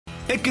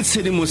e ke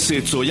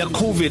tshedimosetso ya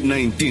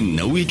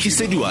COVID-19 o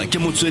itlisediwa ke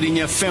motsweding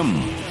FM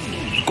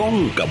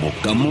konka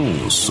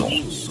bokamoso.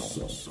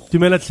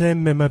 Dumela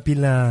tlemme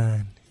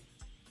Mapilane.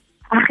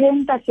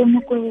 Agenta ke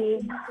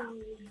mokwena.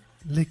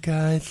 Le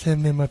kae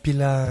tlemme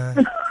Mapilane?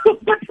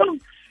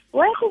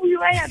 Wa go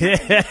buiwa ya.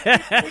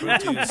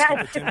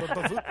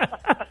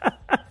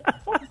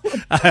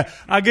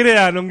 A ke re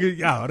anong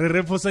re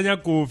refosanya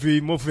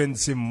kofi mo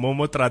fence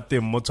mo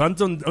trateng mo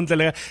tshwantse o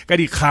ntlele ka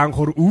dikgang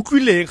gore o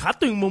utlwileng ga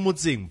teng mo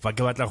motseng fa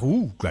ke batla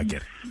go utlwa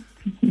kere.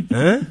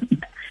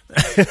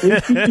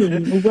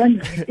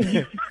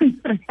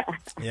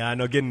 Ya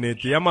no ke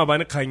nnete ya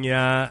mabane kgang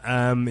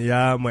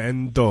ya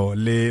moento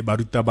le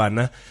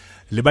barutabana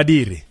le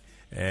badiri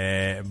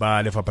ba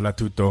lefapha la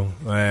thuto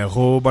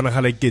go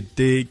bonagala ke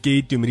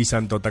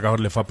itumedisang tota ka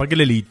gore lefapha ke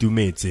le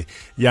itumetse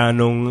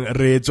yaanong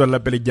re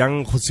tswela pele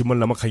jang go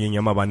simolola mo kganyeng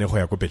ya mabane go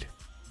ya ko pele.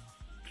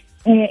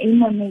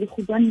 Mone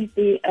go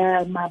bonete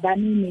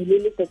mabane ne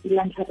le letsatsi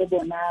la ntlha re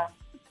bona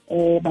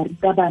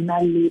barutabana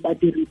le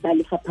badiri ba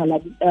lefapha la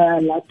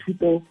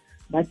thuto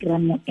ba kry-a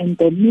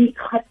moento mme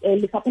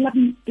lefapha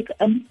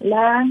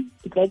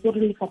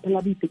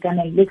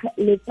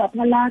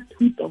la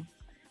thuto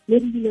le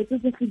dilo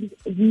tse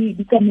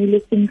di tsamaile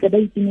sentle ba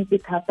itumetse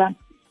thata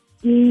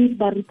ke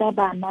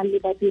barutabana le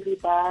badiri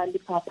ba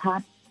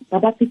lefapha ba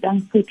ba fetang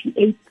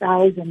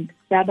 48,000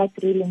 ba ba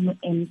kry-ileng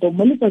moento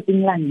mo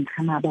letsatsing la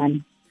ntlha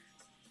mabane.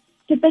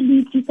 Ke tse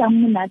di tlisang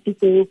monate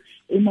tseo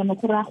mone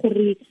go raya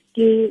gore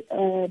ke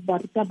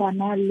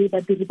barutabana le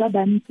badiri ba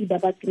bantsi ba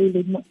ba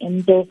kry-ileng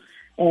moento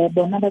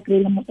bona ba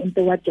kry-ile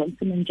moento wa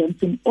Johnson &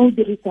 Johnson o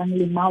dirisang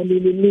lemao le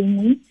le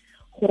lengwe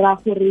go raya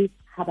gore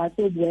ga ba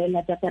tlo boela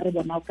jaaka re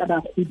bona ka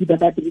bagodi ba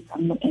ba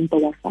dirisang moento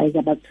wa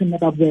Pfizer ba tshwane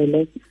ba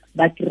boele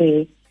ba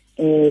kry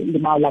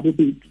lemao la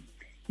bobedi.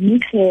 Mme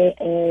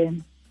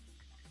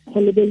go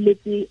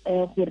lebeletse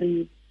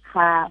gore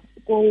ga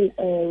ko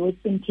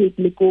Western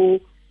Cape le ko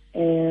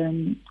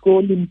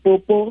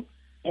Limpopo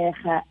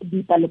ga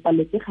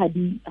dipalopalo tse ga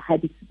di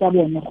tsa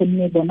bone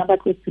gonne bona ba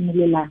tlo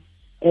simolola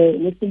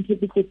Western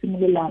Cape tlo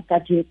simolola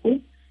ka Jeko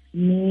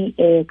mme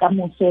ka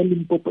moso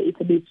Limpopo e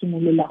tlo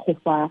simolola go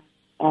fa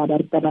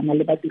barutabana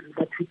le badiri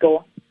ba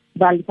thuto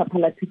ba lefapha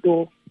la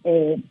thuto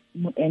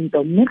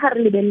moento. Mme ga re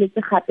lebeletse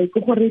gape ke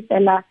gore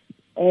fela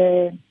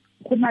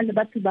go na le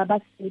batho ba ba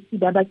setse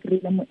ba ba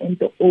kry-ile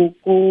moento o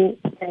ko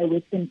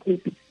Western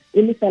Cape e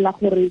le fela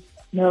gore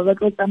ne ba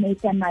tlo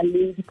tsamaisana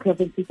le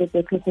di-provinces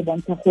tse go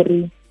bontsha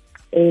gore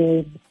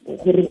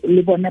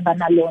le bone ba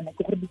na le one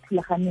ke gore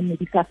dithulaganyo ne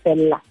di sa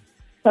felela.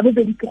 Sa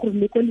bobedi ke gore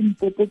le ko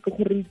Limpopo ke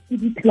gore ke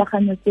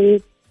dithulaganyo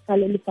tse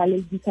fale le fale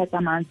di sa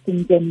tsamayang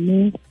sentle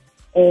mme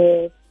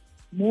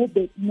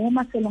mo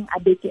mafelong a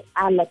beke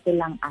a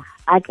latelang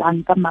a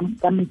tlang ka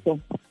meso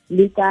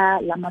le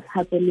ka la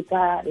matlhatso le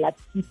ka la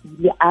tshipi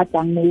le a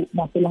tlang mo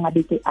mafelong a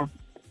beke a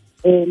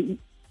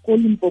ko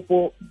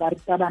Limpopo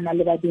barutabana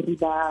le badiri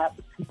ba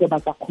thuto ba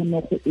ka kgone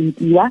go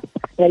entiwa.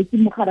 Ra itse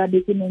mogare a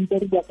beke ne ntse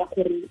re bua ka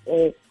gore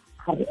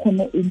ga re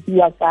kgone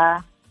entiwa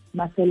ka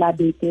mafelo a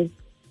beke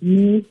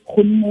mme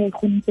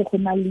go ntse go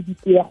na le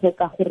ditiego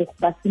ka gore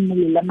ba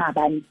simolole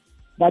mabane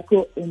ba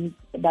tlo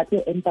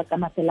enta ka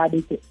mafelo a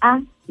beke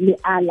a le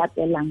a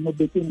latelang mo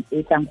bekeng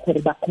e tlang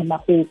gore ba kgona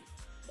go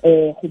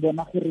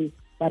bona gore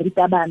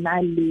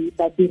barutabana le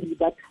badiri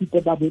ba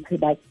thuto ba botlhe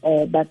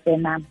ba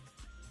tsena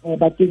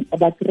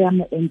ba kry-a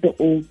moento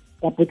o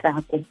ka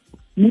potlako.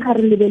 Mme ga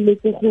re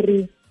lebeletse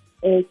gore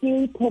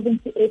ke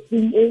province e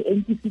feng e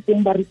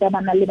entisitseng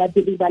barutabana le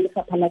badiri ba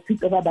lefapha la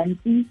thuto ba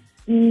bantsi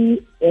ke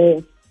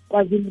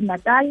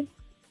KwaZulu-Natal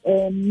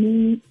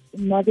mme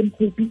Northern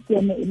Cape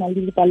yone e na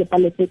le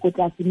dipalopalo tse ko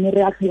tlase mme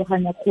re a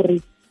tlhaloganya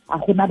gore a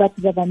gona batho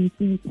ba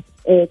bantsi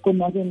ko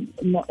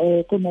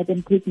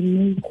Northern Cape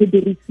mme go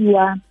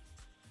dirisiwa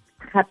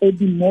gape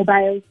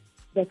di-mobile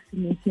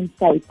vaccination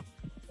sites.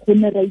 Go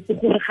ne ra itse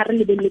gore ga re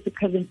lebeletse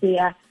province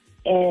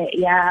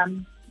ya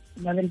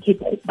Northern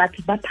Cape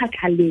batho ba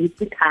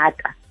phatlhaletse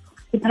thata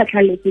go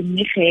phatlhaletse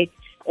mme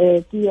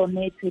ke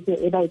yone tshwetso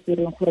e ba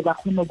tsereng gore ba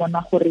kgone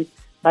bona gore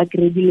ba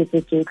kry dilo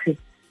tse tsotlhe.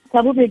 Sa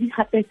bobedi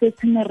gape se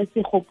tshwane re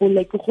se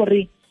gopole ke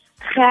gore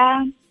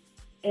ga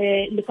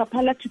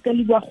lefapha la thuto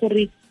le bua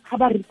gore ga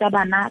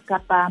barutabana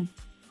kapa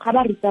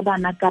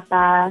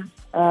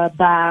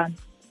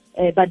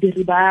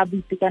badiri ba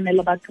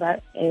boitekanelo ba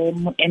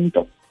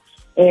moento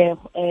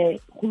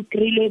go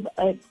kry-ile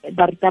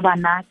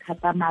barutabana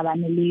thata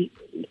maabane le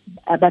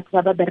batho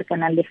ba ba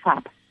berekanang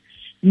lefapha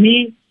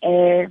mme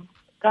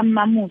ka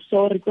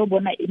mmamoso re tlo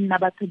bona e nna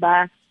batho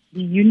ba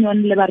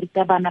di-union le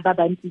barutabana ba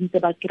bantsi ntse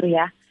ba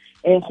kry-a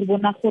go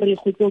bona gore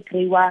go tlo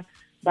kry-iwa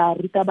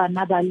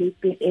barutabana ba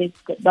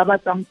ba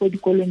tswang ko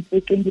dikolong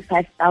tse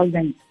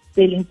 25,000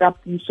 tse leng tsa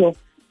puso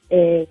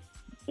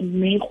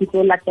mme go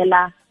tlo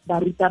latela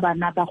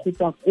barutabana ba go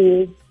tswa ko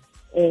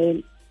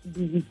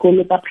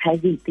dikolo tsa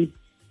private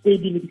tse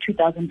di leng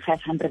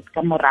 2,500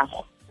 ka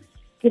morago.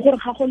 Ke gore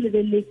ga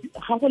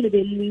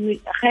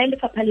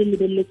lefapha le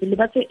lebeletse le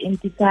batho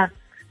entisa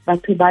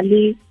batho ba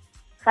le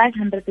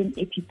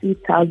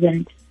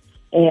 582,000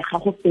 ga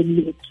go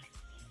feleletse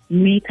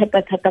mme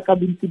thata ka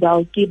bontsi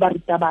bao ke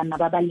barutabana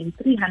ba ba leng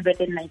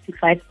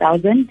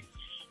 395,000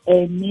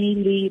 mme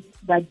le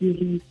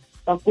badiri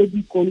ba ko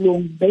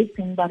dikolong ba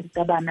iseng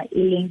barutabana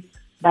e leng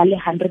ba le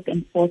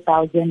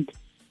 104,000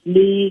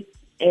 le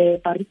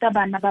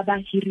barutabana ba ba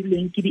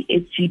hirilweng ke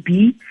di-SGB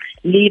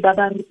le ba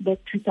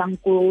thusang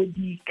ko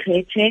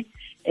di-creche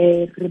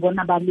re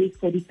bona ba le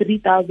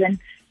 43,000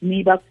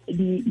 mme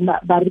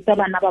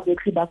barutabana ba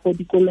botlhe ba ko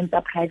dikolong tsa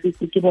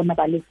private ke bona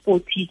ba le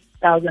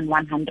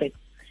 40,100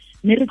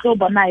 mme re tlo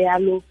bona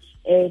yalo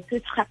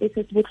se gape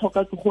se se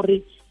botlhokwa ke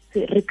gore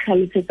re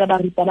tlhalosetsa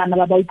barutabana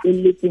ba ba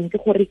utlweletseng ke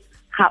gore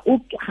ga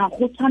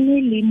go tshwane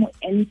le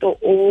moento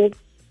o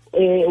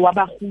wa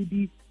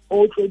bagodi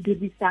o tlo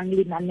dirisang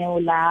lenaneo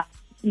la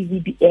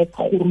CVDF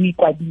gore o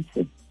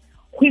ikwadise.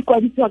 Go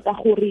ikwadisiwa ka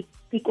gore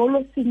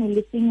sekolo sengwe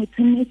le sengwe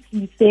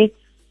tshwanetse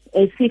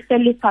se fe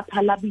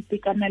lefapha la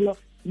boitekanelo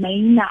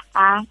maina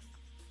a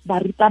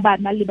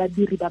barutabana le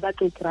badiri ba ba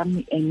tlo kry-ang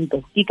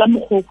moento. Ke ka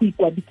mokgwa go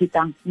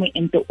ikwadisetsang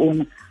moento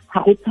ona. Ga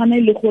go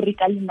tshwane le gore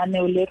ka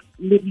lenaneo le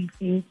re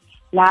itseng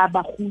la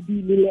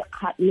bagodi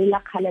le la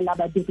kgale la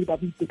badiri ba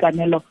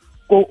boitekanelo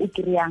ko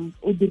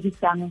o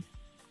dirisang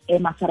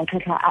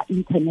mafaratlhatlha a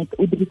internet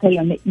o dirisa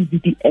yone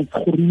EVDS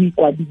gore o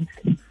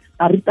ikwadise.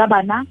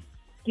 Barutabana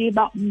ke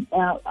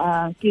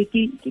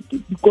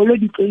dikolo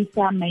di tlo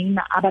isa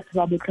maina a batho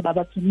ba botlhe ba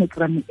ba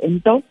tshwanetseng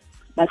moento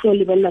ba tlo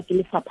lebelela ke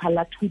lefapha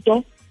la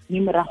thuto mme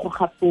morago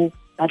ga foo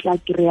ba tla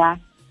kry-a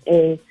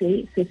se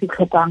se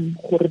tlhokang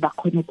gore ba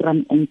kgone go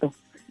moento.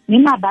 Mme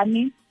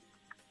maabane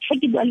ga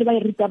ke bua le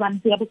barutabana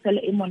ya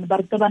bofelo e mone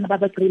barutabana ba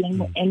ba kry-ileng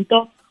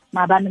moento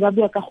maabane ba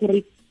bua ka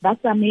gore ba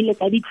tsamaile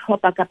ka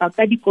ditlhopha kapa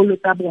ka dikolo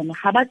tsa bone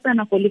ga ba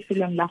tsena ko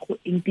lefelong la go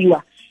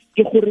entiwa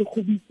ke gore go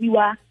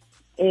bitsiwa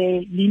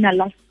leina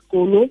la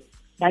sekolo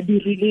ba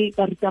dirile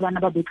barutabana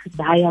ba botlhe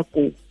ba ya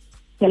ko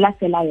fela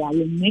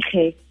yalo mme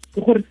ke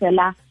gore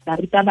fela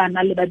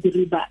barutabana le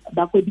badiri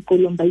ba ko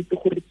dikolong ba itse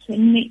gore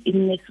tshwanne e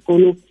nne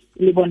sekolo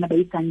le bona ba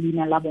isang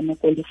leina la bone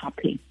ko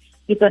lefapheng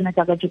ke tsone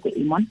tsa ka jeko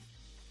Imon.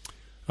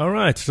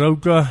 Alright, ra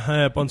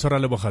utlwa ponsora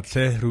le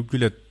bogatlhe re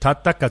utlwile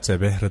thata ka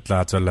tsebe re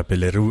tla tswela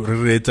pele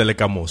re etsele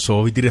ka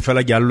moso o dire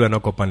fela ke a lwena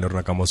kopane le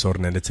rona ka moso re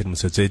ne le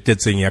tshedimosetso e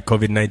tetseng ya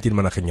COVID-19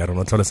 mo nageng ya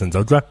rona tlhalosentse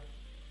utlwa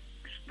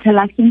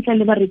tlhalosentse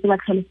le baretse ba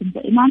tlhalosentse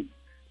Imon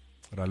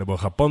ra le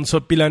boga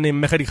Ponso Pilane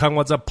mme ga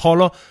dikgangwa tsa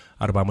pholo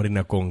a re ba mo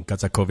dinakong ka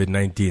tsa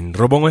COVID-19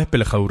 robongwe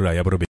pele ga ura ya borobedi.